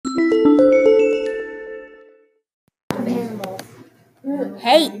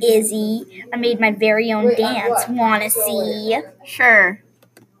Hey Izzy, I made my very own dance. Wanna see? Sure.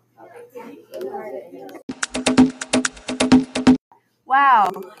 Wow,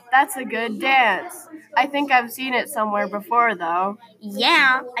 that's a good dance. I think I've seen it somewhere before, though.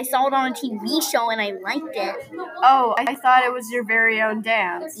 Yeah, I saw it on a TV show and I liked it. Oh, I thought it was your very own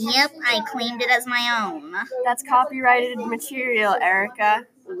dance. Yep, I claimed it as my own. That's copyrighted material, Erica.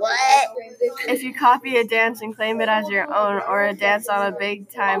 What? If you copy a dance and claim it as your own, or a dance on a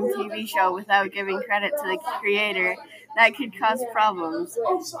big-time TV show without giving credit to the creator, that could cause problems.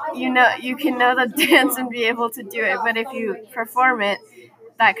 You can know the dance and be able to do it, but if you perform it,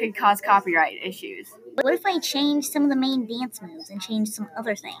 that could cause copyright issues. What if I change some of the main dance moves and change some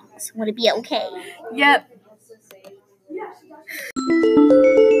other things? Would it be okay? Yep.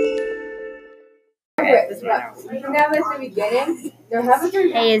 Hey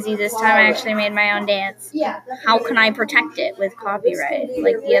Izzy, this time I actually made my own dance. How can I protect it with copyright,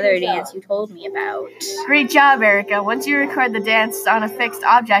 like the other dance you told me about? Great job, Erica. Once you record the dance on a fixed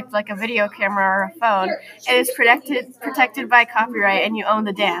object like a video camera or a phone, it is protected by copyright and you own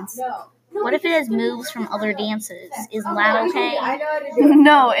the dance. What if it has moves from other dances? Is that okay?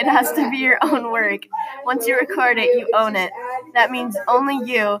 No, it has to be your own work. Once you record it, you own it. That means only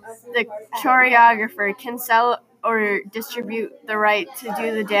you, the choreographer, can sell or distribute the right to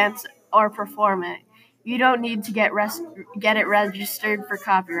do the dance or perform it. You don't need to get it registered for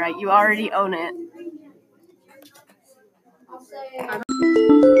copyright. You already own it.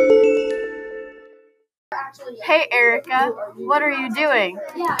 Hey, Erica, what are you doing?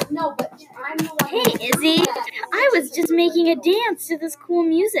 Hey Izzy, I was just making a dance to this cool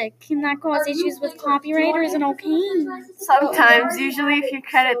music. Can that cause issues with copyright, or is it okay? Sometimes, usually if you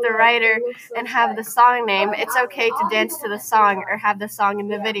credit the writer and have the song name, it's okay to dance to the song or have the song in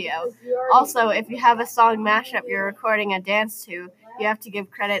the video. Also, if you have a song mashup you're recording a dance to, you have to give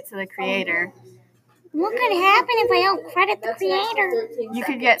credit to the creator. What could happen if I don't credit the creator? You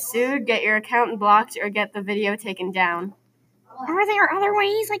could get sued, get your account blocked, or get the video taken down. Are there other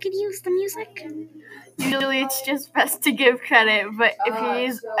ways I could use the music? Usually it's just best to give credit, but if you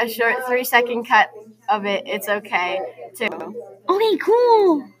use a short 3-second cut of it, it's okay too. Okay,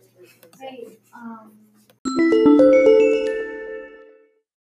 cool.